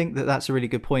 I think that's a really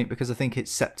good point, because I think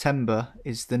it's September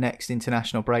is the next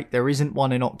international break. There isn't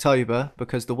one in October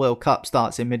because the World Cup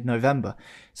starts in mid-November.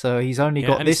 So he's only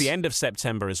got and this. It's the end of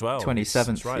September as well. 27th.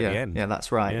 It's right at the end. Yeah,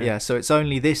 that's right. Yeah, so it's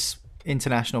only this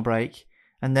international break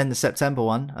and then the September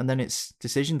one, and then it's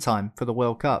decision time for the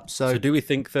World Cup. So do we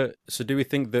think that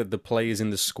the players in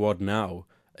the squad now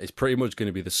is pretty much going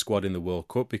to be the squad in the World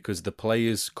Cup, because the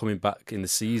players coming back in the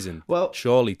season,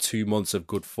 surely 2 months of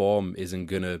good form isn't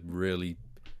going to really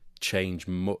change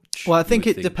much? Well, I think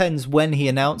it depends when he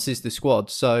announces the squad.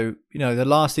 So, the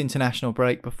last international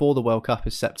break before the World Cup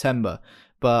is September,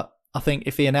 but I think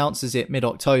if he announces it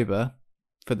mid-October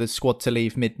for the squad to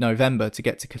leave mid-November to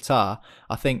get to Qatar,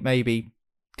 I think maybe,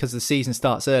 because the season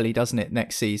starts early, doesn't it,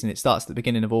 next season? It starts at the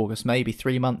beginning of August. Maybe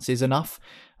 3 months is enough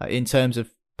in terms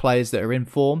of players that are in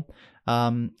form.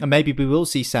 And maybe we will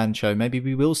see Sancho, maybe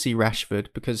we will see Rashford,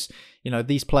 because,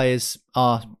 these players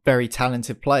are very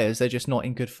talented players. They're just not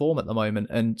in good form at the moment.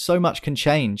 And so much can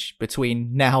change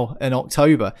between now and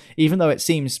October, even though it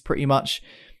seems pretty much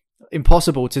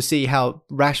impossible to see how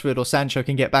Rashford or Sancho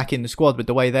can get back in the squad with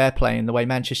the way they're playing, the way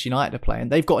Manchester United are playing.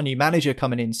 They've got a new manager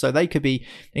coming in, so they could be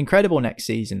incredible next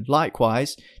season.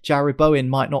 Likewise, Jared Bowen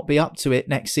might not be up to it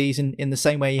next season in the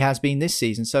same way he has been this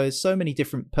season. So there's so many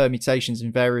different permutations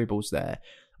and variables there.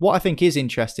 What I think is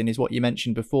interesting is what you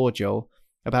mentioned before, Joel,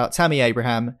 about Tammy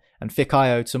Abraham and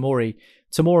Fikayo Tomori.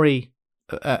 Tomori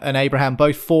and Abraham,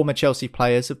 both former Chelsea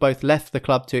players, have both left the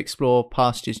club to explore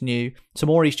pastures new.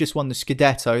 Tomori's just won the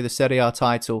Scudetto, the Serie A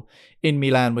title, in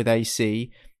Milan with AC.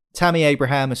 Tammy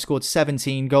Abraham has scored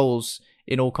 17 goals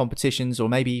in all competitions, or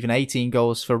maybe even 18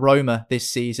 goals for Roma this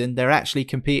season. They're actually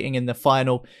competing in the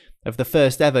final of the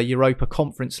first ever Europa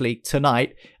Conference League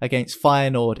tonight against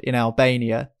Feyenoord in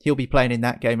Albania. He'll be playing in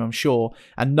that game, I'm sure.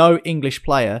 And no English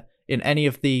player in any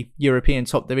of the European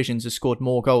top divisions has scored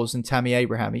more goals than Tammy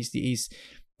Abraham. He's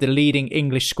the leading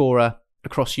English scorer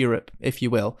across Europe, if you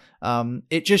will.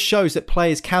 It just shows that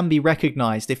players can be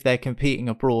recognised if they're competing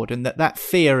abroad, and that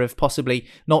fear of possibly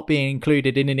not being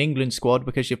included in an England squad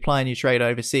because you're plying your trade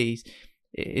overseas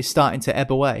is starting to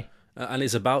ebb away. And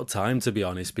it's about time, to be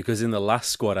honest, because in the last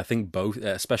squad, I think both,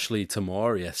 especially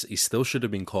Tomori, he still should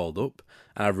have been called up.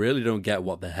 And I really don't get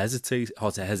what the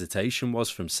hesitation was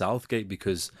from Southgate,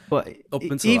 because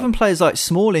even players like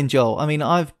Smalling, Joel, I mean,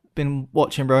 I've been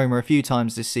watching Roma a few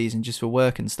times this season just for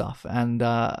work and stuff. And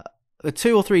the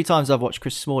 2 or 3 times I've watched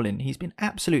Chris Smalling, he's been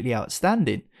absolutely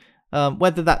outstanding.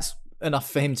 Whether that's enough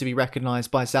for him to be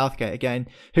recognised by Southgate again.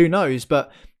 Who knows?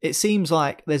 But it seems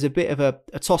like there's a bit of a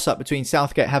toss-up between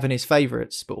Southgate having his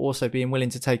favourites, but also being willing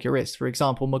to take a risk. For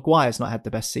example, Maguire's not had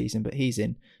the best season, but he's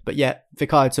in. But yet,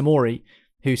 Fikayo Tomori,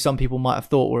 who some people might have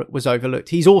thought was overlooked,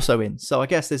 he's also in. So I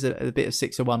guess there's a bit of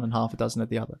 6 of one and half a dozen of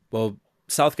the other. Well,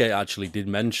 Southgate actually did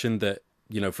mention that,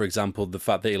 for example, the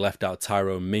fact that he left out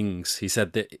Tyrone Mings, he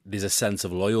said that there's a sense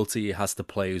of loyalty he has to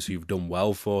players who've done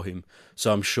well for him.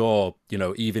 So I'm sure,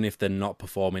 even if they're not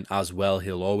performing as well,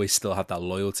 he'll always still have that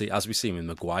loyalty, as we've seen with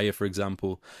Maguire, for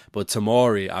example. But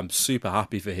Tomori, I'm super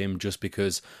happy for him just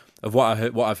because of what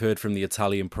I've heard from the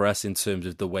Italian press in terms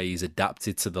of the way he's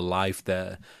adapted to the life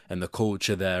there and the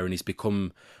culture there, and he's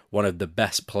become one of the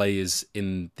best players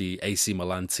in the AC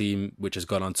Milan team, which has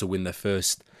gone on to win their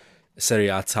first Serie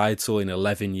A title in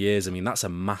 11 years. I mean, that's a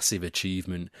massive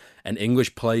achievement. And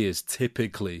English players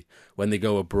typically, when they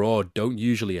go abroad, don't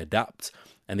usually adapt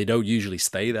and they don't usually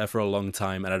stay there for a long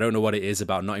time. And I don't know what it is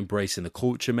about not embracing the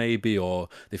culture maybe, or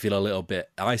they feel a little bit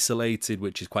isolated,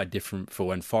 which is quite different for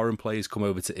when foreign players come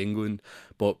over to England.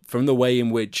 But from the way in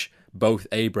which both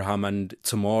Abraham and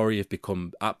Tomori have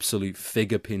become absolute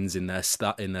figure pins in their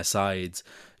sides,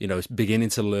 beginning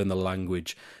to learn the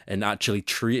language and actually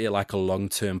treat it like a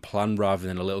long-term plan rather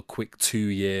than a little quick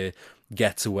 2-year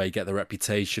getaway, get the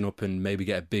reputation up and maybe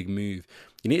get a big move.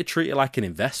 You need to treat it like an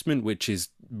investment, which is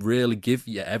really give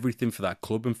you everything for that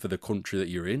club and for the country that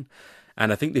you're in.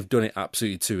 And I think they've done it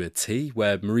absolutely to a T,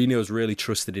 where Mourinho's really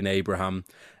trusted in Abraham.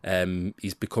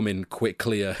 He's becoming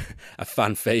quickly a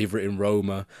fan favourite in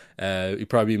Roma. He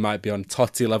probably might be on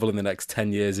Totti level in the next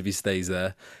 10 years if he stays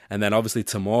there. And then obviously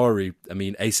Tomori,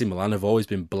 AC Milan have always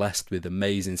been blessed with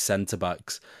amazing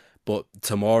centre-backs, but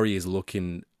Tomori is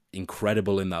looking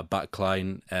incredible in that back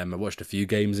line. I watched a few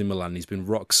games in Milan. He's been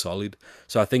rock solid.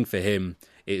 So I think for him,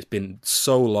 it's been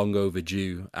so long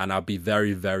overdue, and I'd be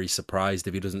very, very surprised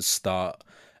if he doesn't start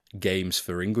games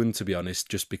for England, to be honest,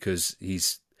 just because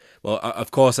of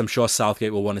course, I'm sure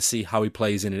Southgate will want to see how he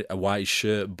plays in a white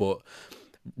shirt, but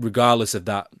regardless of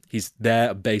that, he's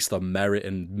there based on merit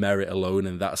and merit alone,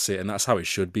 and that's it, and that's how it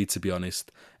should be, to be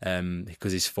honest,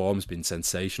 because his form's been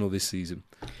sensational this season.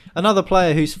 Another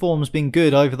player whose form's been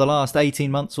good over the last 18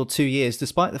 months or 2 years,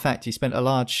 despite the fact he spent a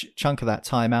large chunk of that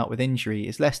time out with injury,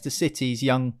 is Leicester City's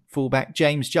young fullback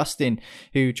James Justin,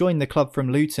 who joined the club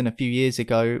from Luton a few years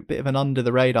ago. Bit of an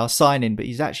under-the-radar signing, but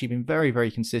he's actually been very, very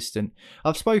consistent.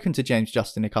 I've spoken to James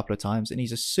Justin a couple of times, and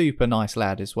he's a super nice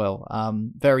lad as well.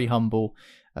 Very humble,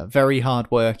 very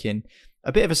hard-working.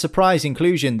 A bit of a surprise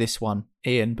inclusion, this one,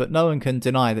 Ian, but no one can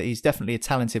deny that he's definitely a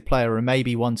talented player and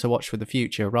maybe one to watch for the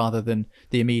future rather than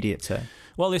the immediate term.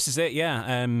 Well, this is it,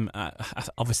 yeah.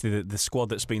 Obviously, the squad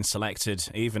that's been selected,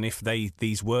 even if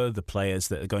these were the players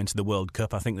that are going to the World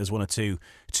Cup, I think there's one or two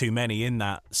too many in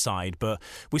that side. But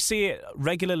we see it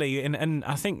regularly, and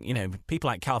I think people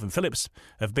like Calvin Phillips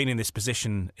have been in this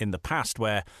position in the past,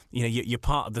 where you're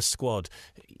part of the squad,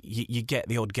 you get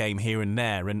the odd game here and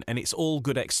there, and it's all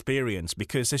good experience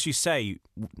because, as you say,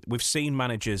 we've seen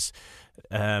managers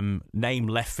name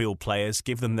left field players,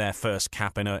 give them their first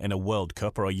cap in a World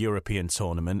Cup or a European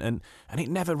tournament, and it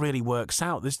never really works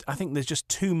out. I think there's just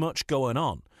too much going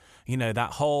on.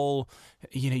 That whole,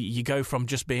 you go from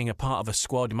just being a part of a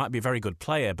squad, you might be a very good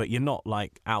player, but you're not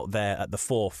like out there at the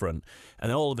forefront. And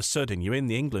then all of a sudden you're in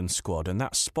the England squad and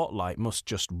that spotlight must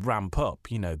just ramp up.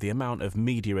 The amount of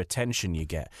media attention you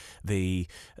get, the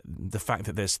fact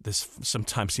that there's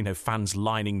sometimes, fans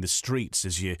lining the streets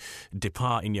as you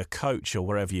depart in your coach or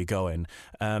wherever you're going.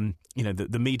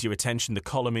 The media attention, the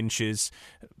column inches,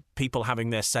 people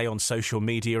having their say on social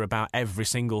media about every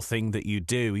single thing that you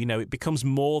do. It becomes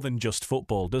more than just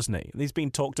football, doesn't it? He's been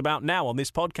talked about now on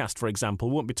this podcast, for example.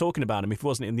 We wouldn't be talking about him if he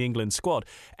wasn't in the England squad.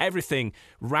 Everything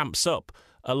ramps up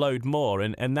a load more,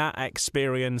 and that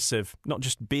experience of not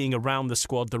just being around the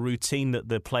squad, the routine that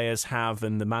the players have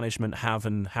and the management have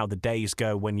and how the days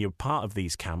go when you're part of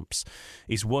these camps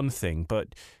is one thing,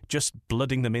 but just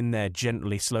blooding them in there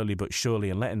gently, slowly but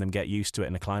surely, and letting them get used to it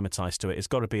and acclimatise to it, it's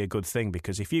got to be a good thing,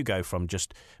 because if you go from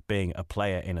just being a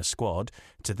player in a squad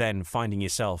to then finding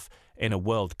yourself in a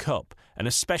World Cup, and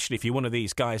especially if you're one of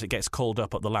these guys that gets called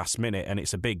up at the last minute and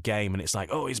it's a big game and it's like,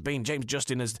 James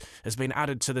Justin has been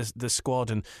added to the squad,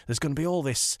 and there's going to be all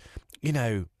this,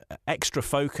 extra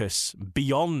focus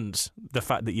beyond the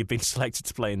fact that you've been selected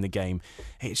to play in the game.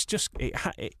 It's just,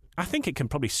 I think it can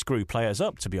probably screw players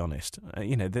up, to be honest.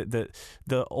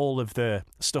 The all of the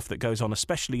stuff that goes on,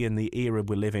 especially in the era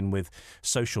we live in with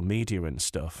social media and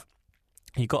stuff.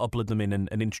 you got to blood them in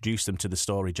and introduce them to the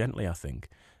story gently, I think.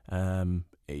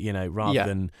 Rather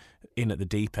than in at the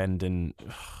deep end. And,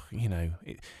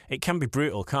 it can be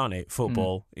brutal, can't it?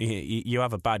 Football. You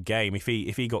have a bad game. If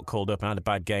he got called up and had a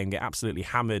bad game, get absolutely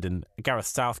hammered, and Gareth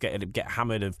Southgate get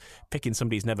hammered of picking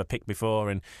somebody he's never picked before.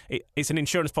 And it's an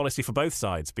insurance policy for both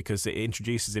sides, because it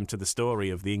introduces him to the story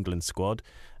of the England squad.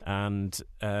 And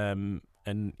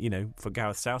for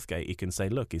Gareth Southgate, he can say,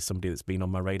 look, he's somebody that's been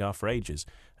on my radar for ages.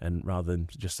 And rather than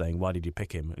just saying, why did you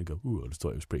pick him? And go, I just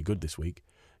thought it was pretty good this week.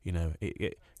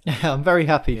 I'm very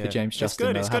happy for James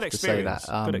Justin. It's good experience.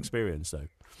 Good experience, though.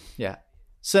 Yeah,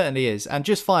 certainly is. And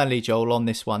just finally, Joel, on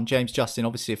this one, James Justin,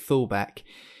 obviously a fullback.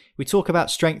 We talk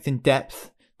about strength and depth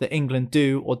that England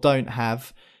do or don't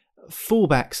have.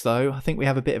 Fullbacks, though, I think we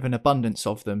have a bit of an abundance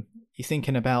of them. You're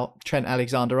thinking about Trent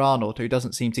Alexander-Arnold, who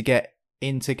doesn't seem to get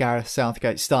into Gareth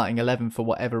Southgate's starting 11 for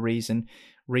whatever reason.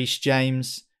 Reece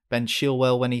James, Ben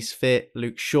Chilwell when he's fit,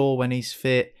 Luke Shaw when he's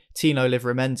fit, Tino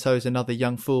Livramento is another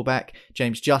young fullback,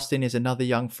 James Justin is another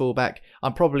young fullback.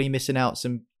 I'm probably missing out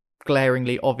some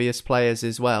glaringly obvious players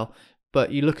as well,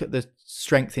 but you look at the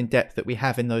strength in depth that we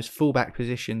have in those fullback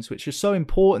positions, which are so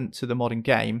important to the modern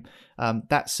game.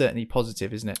 That's certainly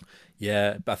positive, isn't it?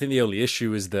 Yeah, but I think the only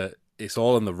issue is that it's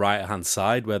all on the right-hand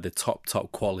side where the top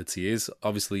quality is.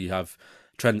 Obviously, you have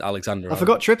Trent Alexander. I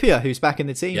forgot Trippier, who's back in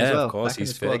the team as well. Yeah, of course,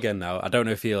 he's fit again now. I don't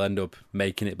know if he'll end up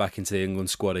making it back into the England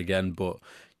squad again, but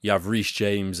you have Reece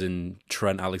James and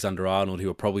Trent Alexander-Arnold,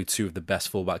 who are probably two of the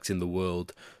best fullbacks in the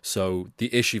world. So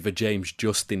the issue for James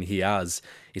Justin is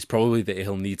probably that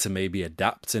he'll need to maybe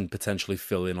adapt and potentially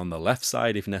fill in on the left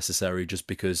side if necessary, just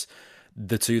because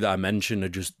the two that I mentioned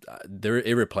they're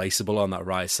irreplaceable on that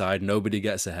right side. Nobody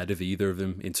gets ahead of either of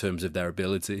them in terms of their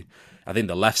ability. I think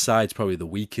the left side's probably the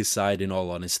weakest side, in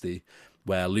all honesty,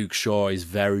 where Luke Shaw is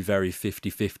very, very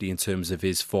 50-50 in terms of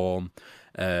his form.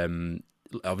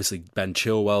 Obviously, Ben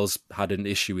Chilwell's had an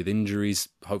issue with injuries.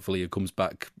 Hopefully, he comes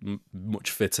back much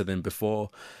fitter than before.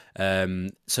 I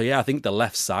think the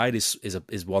left side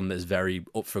is one that's very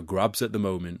up for grabs at the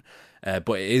moment.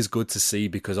 But it is good to see,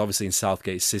 because obviously in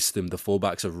Southgate's system, the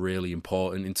fullbacks are really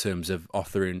important in terms of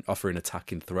offering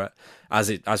attacking threat.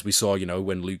 As we saw,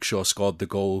 when Luke Shaw scored the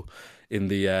goal in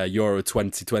the Euro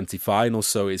 2020 final.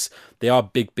 So they are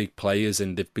big players,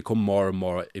 and they've become more and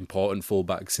more important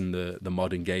fullbacks in the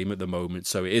modern game at the moment.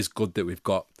 So it is good that we've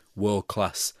got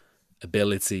world-class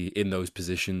ability in those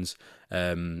positions.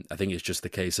 I think it's just the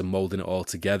case of moulding it all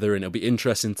together, and it'll be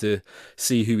interesting to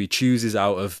see who he chooses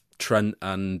out of Trent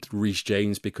and Reece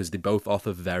James, because they both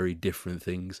offer very different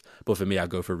things. But for me, I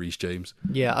go for Reece James.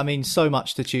 Yeah, I mean, so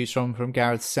much to choose from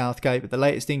Gareth Southgate, but the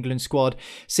latest England squad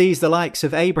sees the likes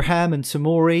of Abraham and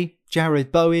Tomori,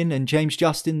 Jared Bowen and James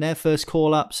Justin, their first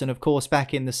call-ups, and of course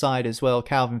back in the side as well,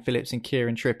 Calvin Phillips and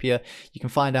Kieran Trippier. You can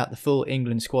find out the full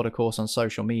England squad, of course, on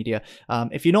social media.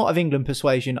 If you're not of England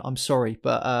persuasion, I'm sorry,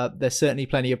 but there's certainly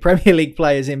plenty of Premier League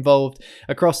players involved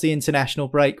across the international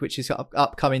break, which is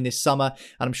upcoming this summer,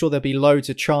 and I'm sure there'll be loads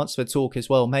of transfer talk as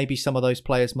well. Maybe some of those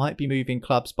players might be moving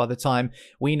clubs by the time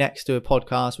we next do a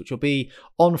podcast, which will be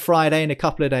on Friday in a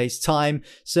couple of days' time.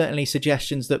 Certainly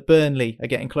suggestions that Burnley are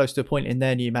getting close to appointing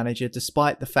their new manager,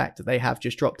 despite the fact that they have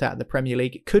just dropped out of the Premier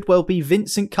League. It could well be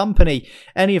Vincent Kompany.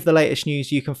 Any of the latest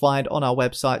news you can find on our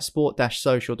website,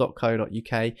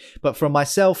 sport-social.co.uk. But from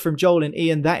myself, from Joel and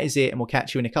Ian, that is it, and we'll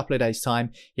catch you in a couple of days'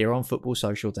 time here on Football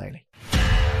Social Daily.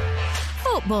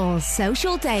 Football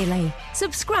Social Daily.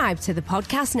 Subscribe to the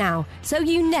podcast now so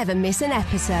you never miss an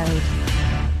episode.